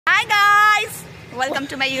Welcome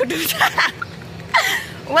to my YouTube channel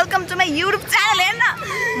welcome to my YouTube channel हेर्न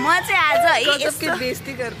म चाहिँ आज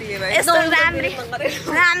यस्तो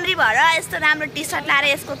राम्री भएर यस्तो राम्रो टी सर्ट लाएर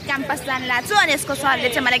यसको क्याम्पस जान लाग्छु अनि यसको सरले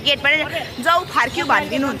चाहिँ मलाई गेटबाट जाऊ फर्क्यौ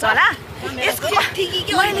भनिदिनुहुन्छ होला यसको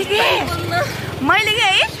मैले के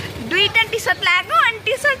है दुईटा टी सर्ट लगाएको अनि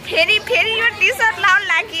टी सर्ट फेरि यो टी सर्ट लाउन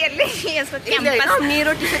लागि यसको क्याम्पस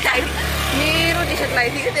मेरो टी सर्ट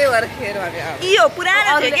लगाएको थियो त्यही भएर खेर भएको यो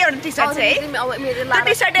पुरानो थियो के एउटा टी सर्ट चाहिँ त्यो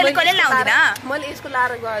टी सर्ट अहिले कसले लाउँदिन मैले यसको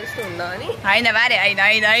लाएर गए जस्तो हुन्न अनि हैन बारे हैन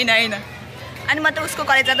अनि म त उसको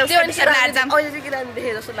कलेज जाँदा उसको टी सर्ट लाएर जाम अहिले चाहिँ किन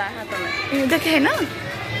देखे जस्तो लाग्यो तँलाई देखे हैन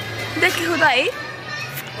देखेको त है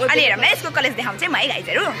अनि हेरौँ न यसको कलेज देखाउँछ म है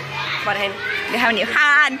गाइजहरु भरेन देखाउने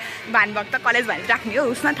भानुभक्त कलेज भनेर राख्ने हो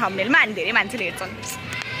उसमा थम्बनेलमा अनि धेरै मान्छेले हेर्छन्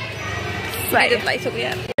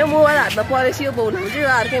यो मोबाइल हातमा परेपछि यो बोल्नु हुन्छ यो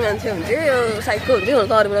अर्कै मान्छे हुन्छ यो साइडको हुन्छ हुन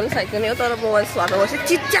त अरू बेला पनि साइडको नै हो तर मोबाइल हातमा बसेर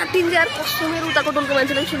चिच्याटिन्छ यार कस्तो मेरो उताको टोलको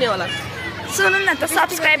मान्छेले पनि सुन्यो होला सुन्नु न त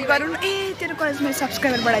सब्स्क्राइब गरौँ ए तेरो कलेज मेरो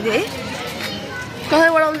सब्स्क्राइबर बढाइदिए है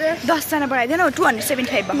कसरी बढाउँछ 10 जना बढाइदिएन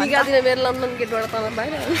 275 भयो निकाल्दिन मेरो लन्डन गेटबाट तल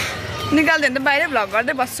बाहिर निकाल्दैन त बाहिर भ्लग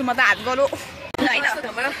गर्दै बस्छु म त हात गलो हैन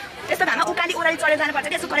त्यस्तो घाममा उकाली ओराली चढेर जानुपर्छ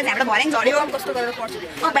कि यसो कलेज हामीबाट भर्याङ झऱ्यो कस्तो गरेर पढ्छु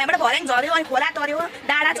हामीबाट भर्याङ झऱ्यो अनि खोला तर्यो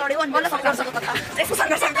डाँडा चढ्यो अनि बल्ल सरकारको कथा यस्तो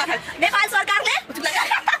सरकार नेपाल सरकारले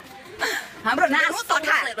हाम्रो नाम हो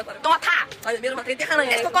तथा मेरो मात्रै देखा न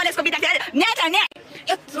यसको कलेजको विद्यार्थी न्याय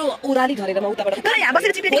यत्रो ओराली झरेर म उताबाट तर यहाँ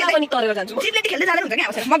बसेर चिप्लेटी पनि तरेर जान्छु खेल्दै जाँदैन हुन्छ क्या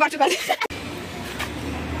बसेर म गर्छु कलेज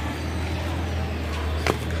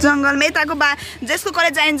जङ्गलमा यताको जसको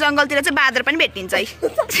कलेज जाने जङ्गलतिर चाहिँ बाँदर पनि भेटिन्छ है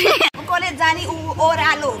कलेज जाने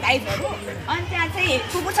ओह्रालो गाइजहरु अनि त्यहाँ चाहिँ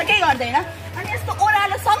कुकु छ केही गर्दैन अनि यस्तो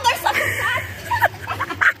ओह्रालो सङ्घर्षको साथ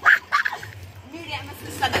मिडियामा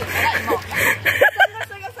सङ्घर्षको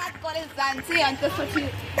साथ कलेज जान्छे अनि त्यसपछि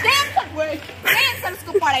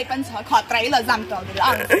टेन्सनको पढाइ पनि छ खतरा है ल जाम त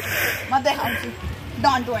म देखाउँछु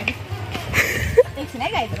डन्ट वरी एकछिन है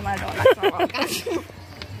गाइजहरु मलाई डर लाग्छ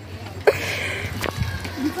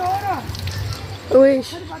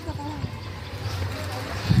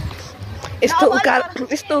यस्तो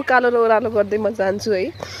उकालो र ओह्रालो गर्दै म जान्छु है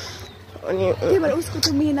अनि त्यही भएर उसको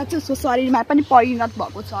त्यो मेहनत चाहिँ उसको शरीरमा पनि परिणत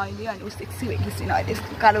भएको छ अहिले अनि उस सेक्सी भइसकिन अहिले यस्तो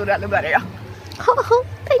उकालो ओह्रालो गरेर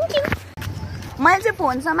थ्याङ्क यू मैले चाहिँ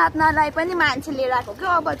फोन समात्नलाई पनि मान्छे लिएर आएको क्या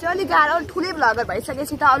अब चाहिँ अलिक गाह्रो ठुलै भ्लगर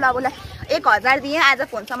भइसकेपछि त अब उसलाई 1000 दिएँ आज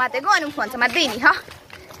फोन समातेको अनि फोन समात्दै नि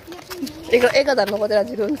 1000 मा कति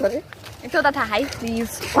जिरो हुन्छ अरे त्यो त थाहा है प्लिज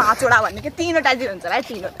 5 वटा भन्ने कि 3 वटा जिरो हुन्छ भाइ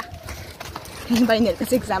 3 वटा बहिनीहरूको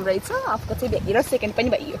चाहिँ एक्जाम रहेछ अफको चाहिँ भ्याइ र सेकेन्ड पनि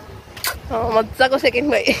भइयो मजाको सेकेन्ड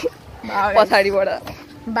भयो पछाडिबाट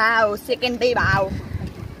भाउ सेकेन्डै भाउ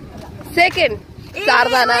सेकेन्ड 4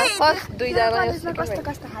 जना फर्स्ट 2 जना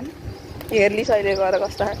कस्तो खानु हेर्ली सहिले गएर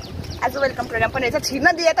कस्तो आज वेलकम प्रोग्राम पनि रहेछ छिर्न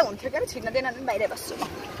दिए त हुन्थ्यो क्या छिर्न दिएन भने बाहिर बस्छु म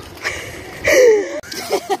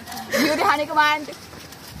यो खानेको मान्छे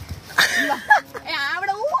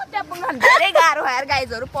धेरै गाह्रो यार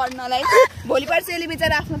गाइजहरु पढ्नलाई भोलि पर्सि यसले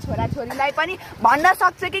बिचारा आफ्नो छोराछोरीलाई पनि भन्न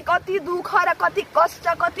सक्छ कि कति दुःख र कति कष्ट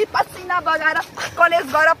कति पसिना बगाएर कलेज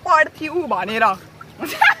गएर पढ्थ्यौ भनेर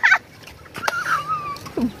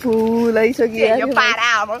भुलाइसक्यो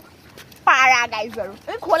पारा गाइजहरु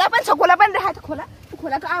खोला पनि छ खोला पनि देखाएको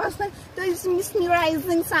खोलाको आवाज पनि त्यो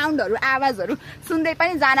मिसमराइजिङ साउन्डहरु आवाजहरु सुन्दै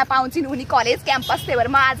पनि जान पाउँछिन् उनी कलेज क्याम्पस त्यही भएर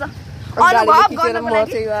म आज अनुभव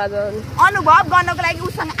गर्नको लागि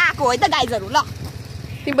उसँग आएको हो है त गाइजहरु ल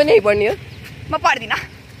तिमी पनि यही पढ्ने हो म पढ्दिन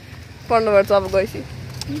पढ्नुपर्छ अब गएपछि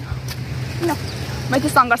ल म त्यो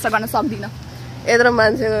सङ्घर्ष गर्न सक्दिन यत्रो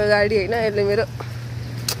मान्छेको गाडी होइन यसले मेरो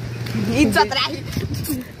इज्जत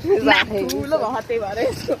ठुलो भयो त्यही भएर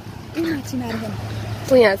यसको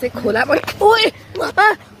यहाँ चाहिँ खोला पनि ओए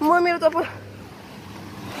म मेरो त म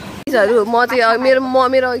चाहिँ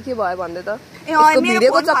मेरो के भयो भन्दै त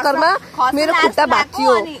भिडियोको चक्करमा मेरो खुट्टा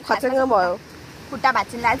भाँचियो खचङ्ग भयो खुट्टा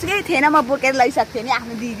भाँचिन लाग्छ कि थिएन म बोकेर लैसक्थेँ नि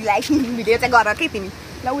आफ्नो दिदीलाई भिडियो चाहिँ गर कि तिमी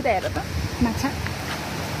ल उता हेर त माछा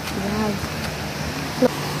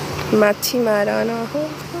माछी मार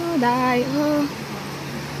दाइ हो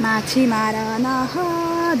माछी मार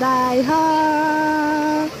दाइ हो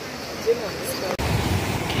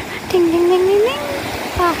टिङ टिङ टिङ टिङ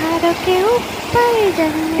पहाडों के ऊपर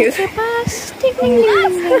जन्नत के पास टिङ टिङ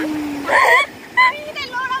टिङ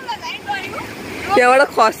त्यहाँबाट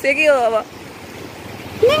खस्यो कि हो अब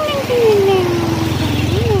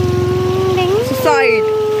suicide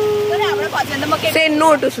say no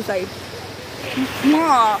to suicide म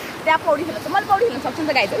त्यहाँ पौडी खेल्नु मैले पौडी खेल्न सक्छु नि त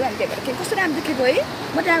गाइजहरु अनि त्यही भएर कस्तो राम्रो देखेको है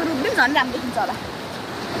म त्यहाँ रुख पनि झन् राम्रो देखिन्छ होला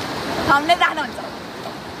थम्बनेल राख्न हुन्छ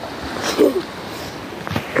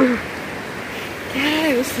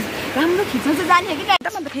राम्रो खिच्न चाहिँ जाने कि त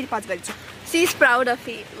म त फेरि pause गरिछु She is proud of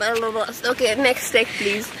me. Okay, next take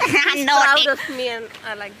please. She's proud of me and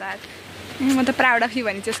I like that. म त प्राउड अफ यु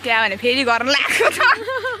भने चाहिँ क्या भने फेरि गर्न लाग्यो त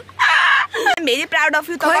भेरी प्राउड अफ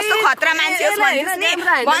यु त कस्तो खतरा मान्छे हो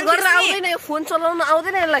आउँदैन यो फोन चलाउन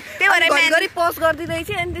आउँदैन यसलाई त्यही भएर घरि पज गरिदिँदै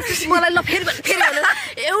थिएँ अनि त्यसपछि मलाई ल फेरि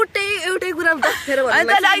एउटै कुरा फेरि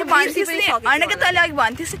होइन कि तैँले अघि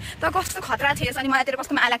भन्थिस् त कस्तो खतरा थिएछ अनि मलाई तेरो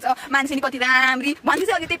कस्तो माया लाग्छ मान्छे नि कति राम्री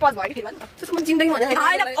भन्थिस् अघि त्यही पज भयो फेरि त्यसको म जिन्दगी भने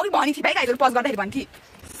होइन अघि भनि थिएँ भाइ गाइजहरू पज गर्दाखेरि भन्थेँ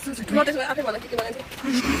म त्यसमा आफै भन्दा के भनेको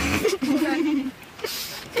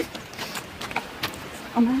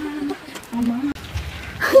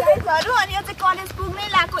अनि यो चाहिँ कलेज पुग्नै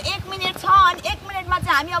लाग्यो 1 मिनेट छ अनि 1 मिनेटमा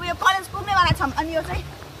चाहिँ हामी अब यो कलेज पुग्नेवाला छौँ अनि यो चाहिँ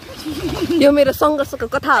यो मेरो सङ्घर्षको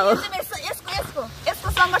कथा हो यसको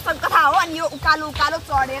सङ्घर्षको कथा हो अनि यो उकालो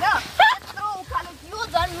चढेर यत्रो उकालो यो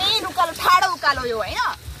झन् मेन उकालो ठाडो उकालो यो होइन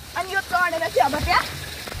अनि यो चढेर चाहिँ अब त्यहाँ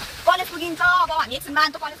कलेज पुगिन्छ अब हामी एकछिन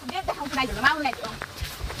मान्छे कलेज पुगेर देखाउँछु गाइजहरू आउनु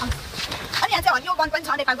अनि यहाँ चाहिँ यो गन पनि छ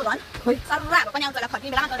नेपालको धन सर्राहरू पनि आउँछ होला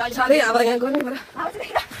फर्किने बेला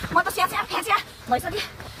म त स्यास्या फ्यास्या भइसक्यो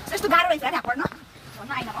यस्तो गाह्रो रहेछ यहाँ पढ्न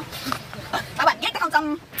भन्नु आइन म अब हामी यही देखाउँछौँ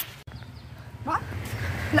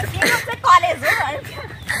कलेज हो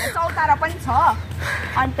चौतारा पनि छ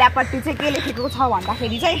अनि त्यहाँपट्टि चाहिँ के लेखेको छ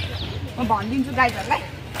भन्दाखेरि चाहिँ म भनिदिन्छु गाइजहरूलाई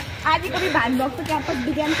आदिकवि भानुभक्त क्याम्पस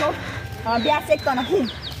विज्ञानको ब्यास एक तनखु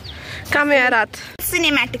क्यामेरा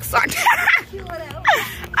सिनेमेटिक सर्ट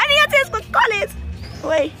अनि यो चाहिँ यसको कलेज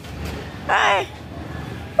ओइ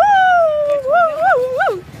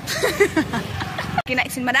किन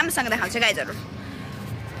एकछिनमा राम्रोसँग देखाउँछ गाइजहरू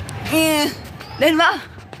देख्नु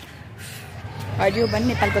भयो यो पनि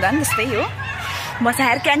नेपालको धन जस्तै हो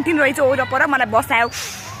बसाएर क्यान्टिन रहेछ वरपर मलाई बसायो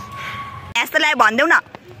यस्तो लाग्यो भनिदेऊ न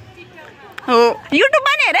हो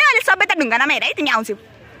युट्युबमा नि हेर अहिले सभ्यता ढुङ्गानामा हेर है तिमी आउँछौ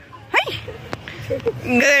है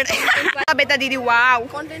गुड सभ्यता दिदी वाउ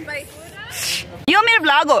यो मेरो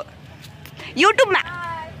भ्लग हो युट्युबमा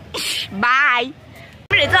बाई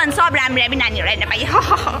अनि सब राम्रो राम्रो नानीहरू होइन पाइ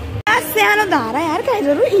सानो धारा यार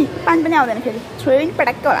गाइजहरू पानी पनि आउँदैन फेरि छोयो नि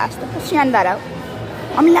पटक्क होला जस्तो सानो धारा हो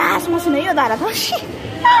अनि लास्ट मसिन यो धारा त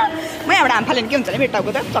म यहाँबाट हाम फाल्यो भने के हुन्छ नि मेरो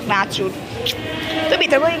टाउको त चक्न आँच्छु त्यो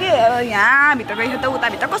भित्र गयो कि यहाँ भित्र गयो त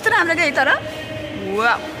उताभित्र कस्तो राम्रो गयो तर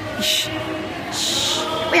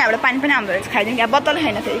यहाँबाट पानी पनि आउँदो रहेछ खाइदिनु क्या बोतल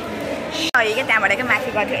छैन फेरि क्या त्यहाँबाट क्या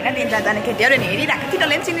माथि गर्थ्यो होइन 3-4जना केटीहरू नि हेरिरहेको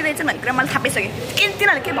तिनीहरूले पनि चिनिरहेछ भन्ने कुरा मलाई थाहा पाइसक्यो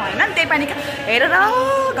तिनीहरूले के भएन नि त्यही पानी हेरेर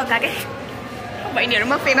गएको के बहिनीहरू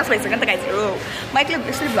म फेमस भइसक्यो नि त गाइजहरू म एक्लै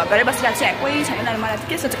यसरी भ्लग गरेर बसिरहेको छु यहाँ कोही छैन अनि मलाई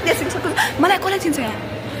के सोच्छ मलाई कसलाई चिन्छ यहाँ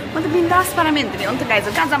म त बिन्दास पारामा हिँड्दैन हो नि त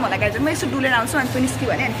गाइजहरू कहाँ जाऊँ होला गाइजहरू म यसो डुलेर आउँछु अनि त्यो निस्क्यो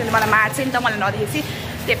भने अनि त्यसले मलाई मार्छ नि त मलाई नदेखेपछि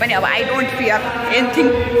त्यही पनि अब I don't fear anything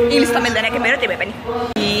English त मिल्दैन क्या मेरो त्यही भए पनि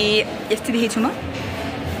यस्तै देखेको छु म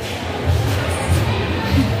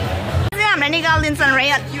हामीलाई निकालिदिन्छन् र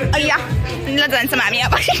ल जान्छौँ हामी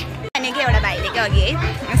अब अनि के एउटा भाइले क्या अघि है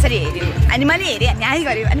यसरी हेऱ्यो अनि मैले हेरेँ अनि आइ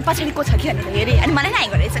गऱ्यो अनि पछाडि को छ कि भनेर हेरेँ अनि मलाई आइ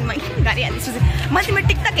गरेछ नि मैले गरिहालेँ सोचेँ मैले तिम्रो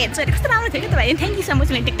टिकटक हेर्छु अरे कस्तो राम्रो थियो कि त भाइ थ्याङ्क यू सो मच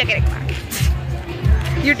मैले टिकटक हेरेको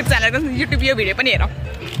युट्युब च्यानलको युट्युब यो भिडियो पनि हेरौँ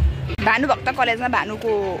भानुभक्त कलेजमा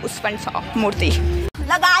भानुको उस पनि छ मूर्ति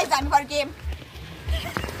ल गाइस हामी फर्कियौँ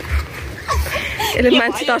यसले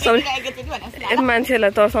मान्छे तर्साउने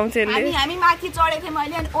मान्छेलाई तर्साउँछ यसले हामी माथि चढेको थियौँ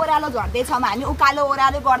मैले अनि ओह्रालो झर्दैछ हामी उकालो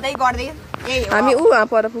ओह्रालो गर्दै गर्दै हामी वहाँ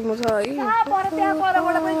पर पुग्नु छ है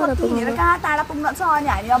कहाँ टाढा पुग्न छ अनि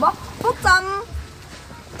हामी अब पुग्छौँ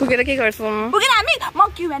पुगेर के गर्छौँ पुगेर हामी म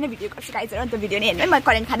क्युएनए भिडियो गर्छु गाइजहरू अन्त भिडियो नि हेर्नु म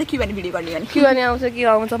करेन्ट खाँदै क्युएनए भिडियो गर्ने भने क्युएनए आउँछ कि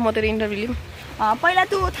आउँछ म तेरो इन्टरभ्यू लिऊँ पहिला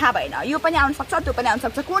त्यो थाहा भएन यो पनि आउन सक्छ त्यो पनि आउन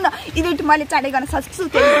सक्छ कुन एडिट मैले चाँडै गर्न सक्छु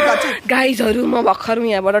त्यो गर्छु गाइजहरू म भर्खर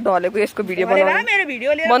यहाँबाट ढलेको यसको भिडियो बनाउँ मेरो भिडियो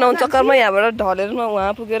बनाउनु चक्करमा यहाँबाट ढलेर म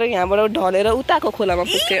वहाँ पुगेर यहाँबाट ढलेर उताको खोलामा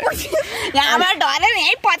पुग्थेँ यहाँबाट ढलेर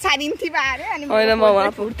यहीँ पछाडिन्थी बारे अनि होइन म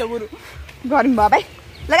वहाँ पुग्छ गुरु गरौँ भयो भाइ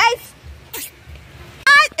ल गाइस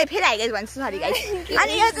फेरि आइगाइस भन्छु सरी गाइस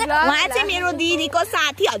अनि यो चाहिँ उहाँ चाहिँ मेरो दिदीको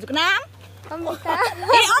साथी हजुरको नाम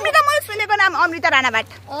अमृता मैले सुनेको नाम Amrita राणाबाट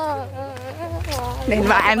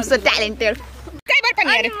I am so talented म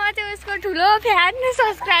चाहिँ उसको ठुलो फ्यान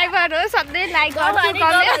सब्सक्राइबर हो सधैँ लाइक गर्छु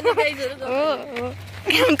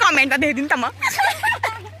कमेन्ट देखिदिनु त म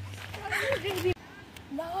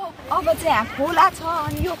अब चाहिँ यहाँ खोला छ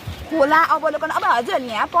अनि यो खोला अवलोकन अब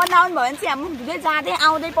हजुरहरूले यहाँ पढ्न आउनुभयो भने चाहिँ हामी जाँदै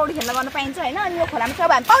आउँदै पौडी खेल्न गर्न पाइन्छ होइन अनि यो खोलामा चाहिँ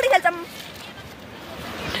अब हामी पौडी खेल्छौँ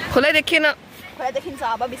खोला देखिएन खोला देखिन्छ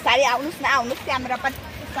अब बिस्तारै आउनुहोस् न आउनुहोस् क्यामेरा पनि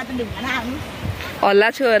कति ढुङ्गाना आउनुहोस् हल्ला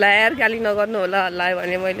छु होला यार गाली नगर्नु होला हल्ला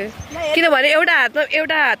भने मैले किनभने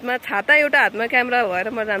एउटा हातमा छाता एउटा हातमा क्यामेरा भएर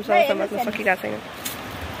म राम्रोसँग समात्न सकिरहेको छैन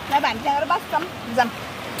ल हामी त्यहाँबाट बस्छौँ जाऊँ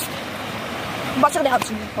बसेर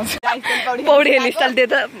देखाउँछु पौडी खेल्ने स्टाइल त्यो त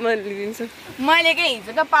मैले लिन्छु मैले के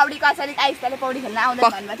हिजो त पौडी कसरी आइस्ताले पौडी खेल्न आउँदैन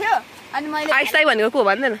भन्नुभएको थियो अनि मैले आइस्ताई भनेको को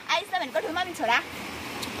भन्दैन आइस्ता भनेको ठुलो नि छोरा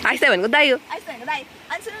आइस्ताई भनेको दाइ हो आइस्ता भनेको दाइ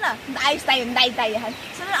अनि सुन्नु न आइस्ता हुनु दाइ दाइ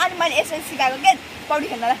सुन्नु अनि मैले यसरी सिकाएको के पौडी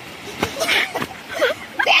खेल्नलाई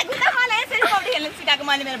मलाई यसरी पौडी खेल्न सिकाएको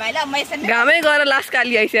मैले मेरो भाइलाई म यसरी घामै गएर लास्ट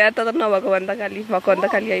काली आइस यार त नभएको भन्दा काली भएको भन्दा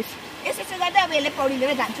काली आइस यसरी गर्दै अब यसले पौडी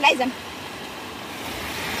लिएर जान्छ लाइजाम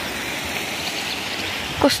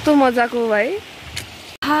कस्तो मजाको भाइ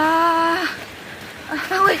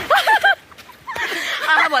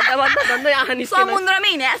भन्दै आँखा निस्केन समुद्रमै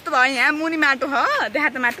हिँडे जस्तो भयो यहाँ मुनि माटो हो देखा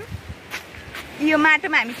त माटो यो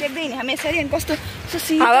माटोमा हामी टेक्दै हिँड्यौँ हामी यसरी कस्तो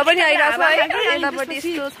हावा पनि आइरहेको छ है यतापट्टि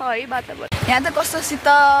यस्तो छ है वातावरण यहाँ त कस्तो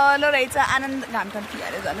शीतलो रहेछ आनन्द घाम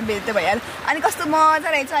ठन्किहाल्यो झन् बेलुका भइहाल्यो अनि कस्तो मजा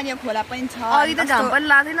रहेछ अनि यो खोला पनि छ अघि त घाम पनि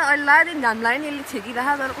लाग्दैन अहिले लाग्दैन घाम लाग्यो नि यसले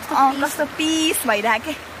छेकिरहेको तर कस्तो पिस भइरहेको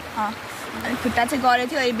के अनि खुट्टा चाहिँ गऱ्यो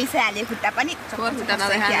थियो अहिले बिसाइहाल्यो खुट्टा पनि फोहोर खुट्टा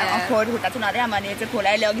चाहिँ नदेखा मैले चाहिँ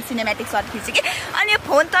खोलाले अघि सिनेमेटिक सर्ट खिचेँ कि अनि यो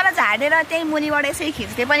फोन तर झारेर त्यही मुनिबाट यसरी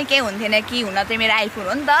खिच्दै पनि केही हुन्थेन कि हुन चाहिँ मेरो आइफोन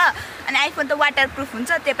हो नि त अनि आइफोन त वाटर प्रुफ हुन्छ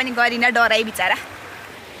त्यो पनि गरिनँ डराइ बिचरा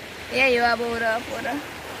यही हो अब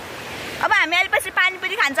अब हामी अहिले पछि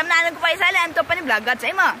पानीपुरी खान्छौँ नानीको पैसाले अनि तँ पनि भ्लग गर्छ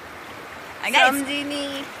है म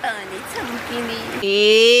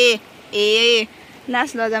ए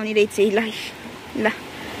लास्ट लजाउने रहेछ ल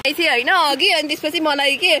थिएँ होइन अघि अनि त्यसपछि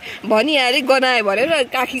मलाई के भनिहालेँ गनायो भनेर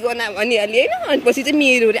काखी गना भनिहालेँ होइन अनि पछि चाहिँ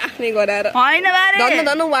मेरो आफ्नै गराएर होइन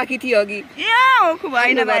धनु वाकी थियो अघि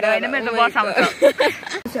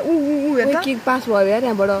के पास भयो यार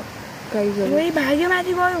यहाँबाट भाग्यो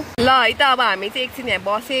माथि गयो ल है त अब हामी चाहिँ एकछिन यहाँ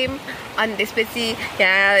बस्यौँ अनि त्यसपछि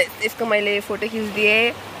यहाँ यसको मैले फोटो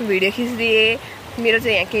खिचिदिएँ भिडियो खिचिदिएँ मेरो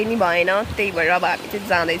चाहिँ यहाँ केही नि भएन त्यही भएर अब हामी चाहिँ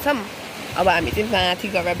जाँदैछौँ अब हामी चाहिँ माथि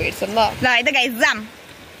गएर भेट्छौँ ल है त गाइस जाम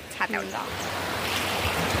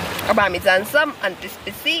अब हामी जान्छौँ अनि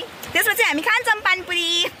त्यसपछि हामी खान्छौँ पानीपुरी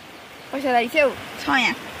पैसा राखेको छ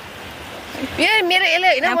यहाँ ए मेरो यसले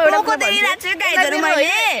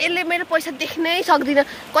मेरो पैसा देख्नै सक्दिनँ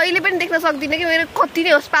कहिले पनि देख्न सक्दिनँ कि मेरो कति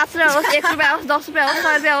नै होस् 5 रुपियाँ होस् 1 रुपियाँ होस् 10 रुपियाँ होस्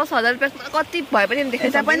 100 रुपियाँ होस् 1000 रुपियाँ कति भए पनि देख्न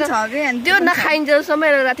सक्दिनँ त्यो नखाइन्जेलसम्म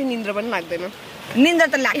राति निन्द्रा पनि लाग्दैन निन्द्रा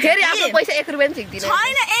त लाग्छ फेरि आफ्नो पैसा 1 रुपियाँ पनि झिक्दिनँ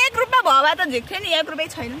छैन 1 रुपियाँ भए त झिक्थ्यो नि 1 रुपियाँ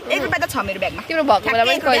छैन 1 रुपियाँ त छ मेरो ब्यागमा तिम्रो भएको बेला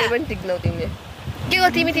पनि कहिले पनि टिक्नौ तिमीले के हो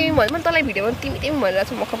तिमी भन्नु म तँलाई भिडियोमा तिमी भनिरहेको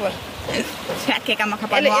छु मक्ख पर्छ ठ्याक्केका मक्ख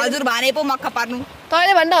पर्नु हजुर भने पो मक्ख पर्नु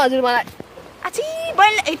तैँले भन्दा हजुर मलाई आछि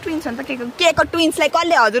बहिनी ट्विन्स हो नि त के को ट्विन्सलाई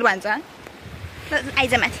कसले हजुर भन्छ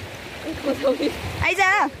आइज माथि आइज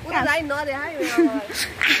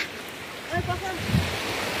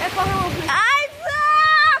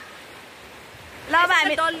ल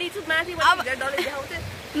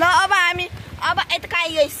अब हामी अब यता कहाँ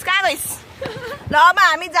गइस् ल अब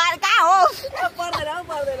हामी जाने कहाँ हो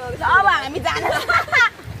अब हामी जाने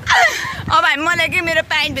अब हामी मलाई के मेरो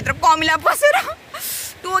प्यान्टभित्र कमिला पसेर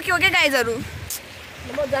टोक्यो के गाइजहरू म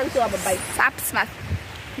जान्छु अब बाइक साप्समा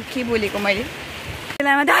के बोलेको मैले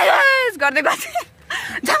बेलामा गर्दै गर्दै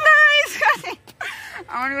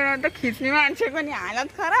त खिच्ने मान्छेको नि हालत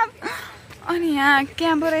खराब अनि यहाँ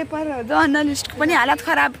क्यामेरा जर्नलिस्टको पनि हालत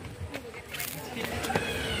खराब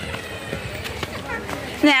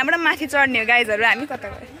यहाँबाट माथि चढ्ने हो गाइजहरू हामी कता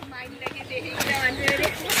गयो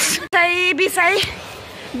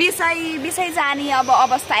बिसाइ जाने अब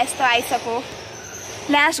अवस्था यस्तो आइसक्यो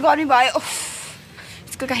ल्यास गर्मी भयो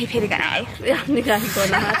यसको गाई फेरि गएर आयो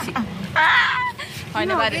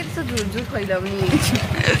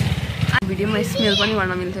भिडियोमा स्मेल पनि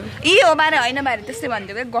गर्न मिल्थ्यो हो बारे होइन बारे त्यस्तै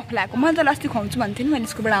भन्थ्यो क्या गफ लगाएको मैले त अस्ति खुवाउँछु भन्थेँ नि मैले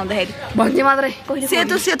स्कुलबाट आउँदाखेरि भन्थ्यो मात्रै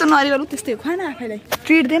सेतो नरिवल त्यस्तै खुवाएन आफैलाई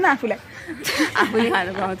ट्रिट दिएन आफूलाई आफूले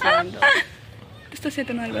खानु पाउँछ त्यस्तो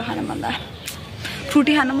सेतो नरिवल खान मन लाग्यो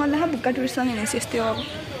फ्रुटी खानु मन लाग्यो भुक्का टुरिस्टसँग हिँडेपछि यस्तै हो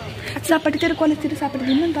अब सापट्टि तेरो कलेजतिर सापट्टि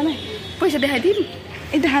दिनु नि तँलाई पैसा देखाइदिउँ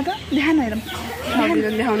ए देखा त देखा न हेरौँ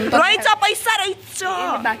रहेछ पैसा रहेछ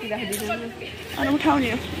बाँकी राखिदिनु अनि उठाउने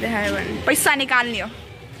हो देखायो भने पैसा निकाल्ने हो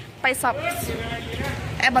पैसा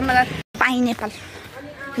ए भन्नु पाइ नेपाल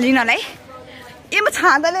लिनलाई ए म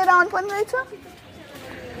छाँदा लिएर आउनु पर्ने रहेछ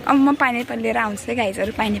अब म पाइ नेपाल लिएर आउँछु है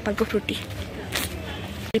गाइजहरू पाइ नेपालको फ्रुटी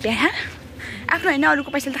रुपियाँ आफ्नो होइन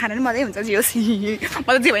अरूको पैसाले खानु पनि मजै हुन्छ जियोस् म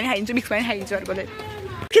त जे पनि खाइदिन्छु मिक्स पनि खाइदिन्छु अर्कोले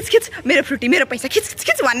खिच मेरो फ्रुटी मेरो पैसा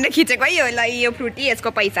खिच भनेर खिचेको है ल यो फ्रुटी यसको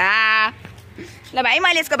पैसा ल भाइ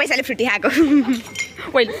मैले यसको पैसाले फ्रुटी खाएको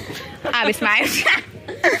वेल आवेशमा आयो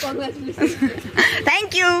थ्याङ्क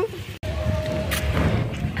यू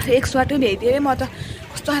एक स्वाटो भ्याइदिएँ म त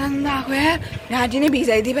कस्तो आनन्द आएको यार घाँटी नै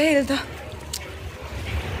भिजाइदिएँ भाइ अहिले त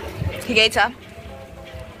ठिकै छ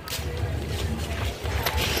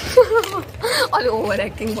अलि ओभर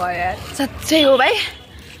एक्टिङ भयो यार साँच्चै हो भाइ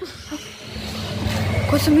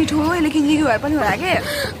कस्तो मिठो हो यसले किनेको भए पनि होला के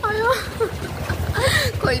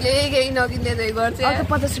कहिले केही नकिन्ने चाहिँ गर्छ अर्को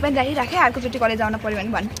 50 रुपियाँ राखिराखेँ अर्कोचोटि कलेज आउनु पऱ्यो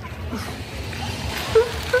भने भन्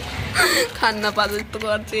खान नपाएको जस्तो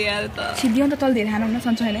गर्छ यार त सिधियो नि त तल धेरै खानु हुन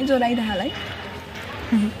सक्छ होइन जो लागिरहेलाई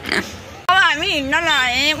अब हामी हिँड्न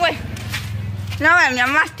लाएँ ओइ ल हामी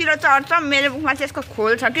मासतिर चढ्छ मेरो बुकमा चाहिँ यसको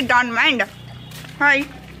खोल छ कि डन्ट माइन्ड है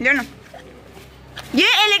हेर न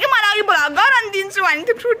यसले कि मलाई अघि भ्लग गराउनु दिन्छु भने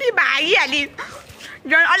त्यो फ्रुटी भागिहाली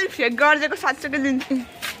झन् अलिक फेक गरिदिएको 700 दिन्छु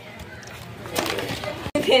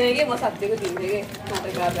थिएन कि म साथीको दिन्थेँ कि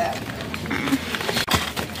मात्रै गर्दा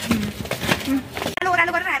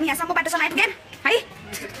ओह्रालो गरेर हामी यहाँसम्म बाटोसम्म आइपुग्यौँ है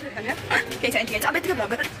केही छैन अब यतिकै भ्लग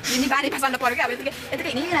गरेर नि गाडी फसाल्नु पऱ्यो क्या अब यतिकै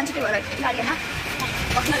हिँडी जान्छु त्यो भएर गाडीमा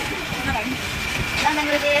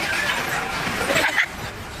राम्रो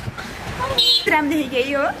देखेँ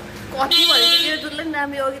यही हो कति भनिसक्यो जसलाई पनि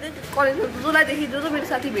राम्रो अघि त कलेज जसलाई जो मेरो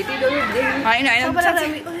साथी भेटेँ होइन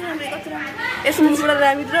यसको मुखबाट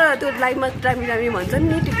रामी र त्यो लाइभमा रामी भन्छ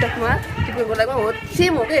नि टिकटकमा टिकटकको लाइभमा हो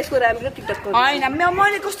सेम हो क्या यसको रामी र टिकटकको होइन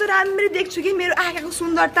मैले कस्तो राम्ररी देख्छु कि मेरो आँखाको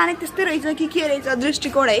सुन्दरता नै त्यस्तै रहेछ कि के रहेछ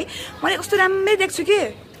दृष्टिकोण है मैले कस्तो राम्ररी देख्छु कि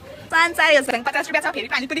 50 रुपियाँ छ फेरि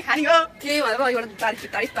पानीपुरी खाने हो त्यही भएर तारिफ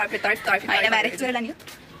होइन बारे चोरेला नि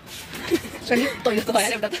तैँले त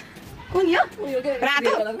भएर एउटा त कुन यो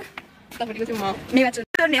रातो तपाईँको चाहिँ म मेवा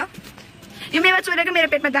चोर्ने हो यो मेवा चोरेको मेरो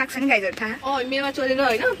पेटमा दाग छ नि गाइजहरू थाहा मेवा चोरेर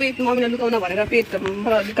होइन पेट मम्मीलाई लुकाउन भनेर पेट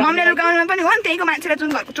मम्मीले लुकाउन पनि हो नि त्यहीको मान्छेलाई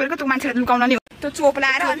जुन घरको चोरेको त्यो मान्छेलाई लुकाउन नि हो त्यो चोप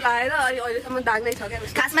लाएर अहिलेसम्म दाग नै छ क्या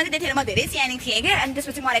खासमा चाहिँ त्यतिखेर म धेरै सानो थिएँ क्या अनि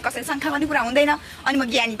त्यसपछि मलाई कसैले शङ्का पनि कुरा हुँदैन अनि म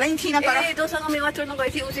ज्ञानी पनि थिइनँ तर तँसँग मेवा चोर्न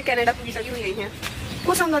गएको थिएँ ऊ चाहिँ क्यानाडा पुगिसक्यो यहाँ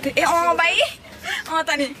कोसँग थियो ए भाइ त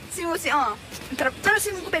नि सिमु तर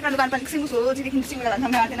सिमुको पेटमा लुकाउनु पनि सिमु सोचेदेखि सिमुलाई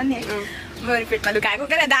झन् थिएन नि मेरो पेटमा लुकाएको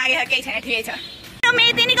क्या दागेर केही छैन ठिकै छ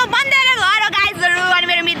मेदिनीको बन्देर घर हो गाइजहरू अनि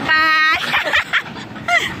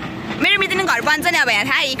मेरो मितिनी घर बन्छ नि अब यहाँ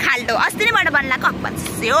थाहै खाल्टो अस्ति नैबाट बन्ला कक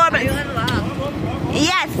बन्स्यो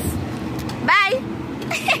यस बाई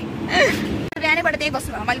बिहानैबाट त्यही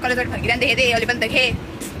बस्नु मैले कलेजबाट फर्किरहनु देखेँ अहिले पनि देखेँ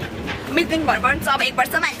मितिनी घर बन्छ अब 1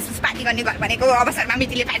 वर्षमा पार्टी गर्ने घर भनेको अवसरमा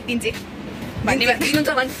मितिले पार्टी दिन्छ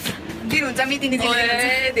दिनुहुन्छ मितिनी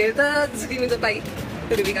धेरै त दिनु त पाइ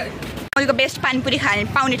अहिलेको बेस्ट पानीपुरी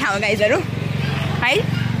पाउने ठाउँ हो गाइजहरू है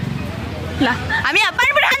ल हामी यहाँ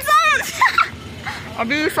पानीपुरी खान्छौँ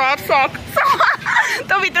अबि सक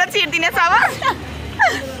तँ भित्र छिर्दिनेछ अब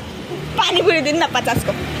पानीपुरी दिनु न 50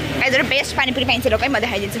 को गाइजहरू बेस्ट पानीपुरी पाइन्छ रोकै म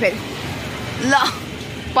देखाइदिन्छु फेरि ल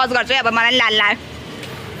पज गर्छु अब मलाई लाल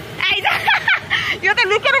आइज यो त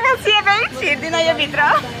लुकेर बसियो भाइ छिर्दिन यो भित्र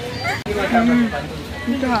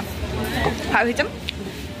खाइछौँ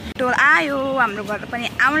टोल आयो हाम्रो घर पनि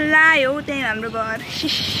आउन लायो त्यही हाम्रो घर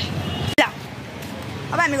ल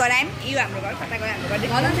अब हामी घर आयौँ यो हाम्रो घर कता गयो हाम्रो घर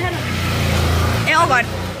ए घर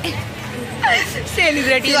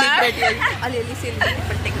सेलिब्रेटी अलिअलि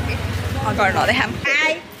सेलिब्रेटी घर नदेखाम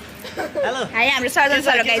हेलो हाई हाम्रो सर्जन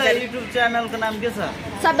सर गाइजहरु युट्युब च्यानलको नाम के छ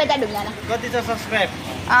सभ्यता ढुङ्गाना कति छ सब्स्क्राइब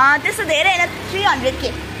त्यस्तो धेरै हैन 300k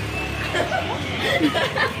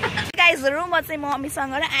गाइजहरु म चाहिँ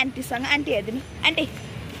मम्मीसँग र आन्टीसँग आन्टी हेर्दिनु आन्टी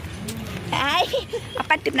हाई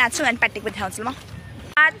पाट टिप्न आछु अनि पाट टिप्न देखाउँछु म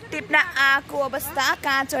पाट टिप्न आको अवस्था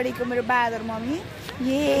कहाँ चढेको मेरो बादर मम्मी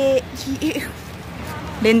ये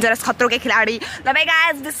डेन्जरस खतरो के खिलाडी ल by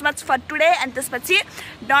guys this much for today and त्यसपछि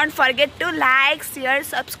don't forget to like share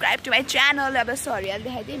subscribe to my channel अब सरी अहिले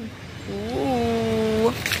देखाइदिउँ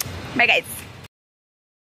बाइ गाइज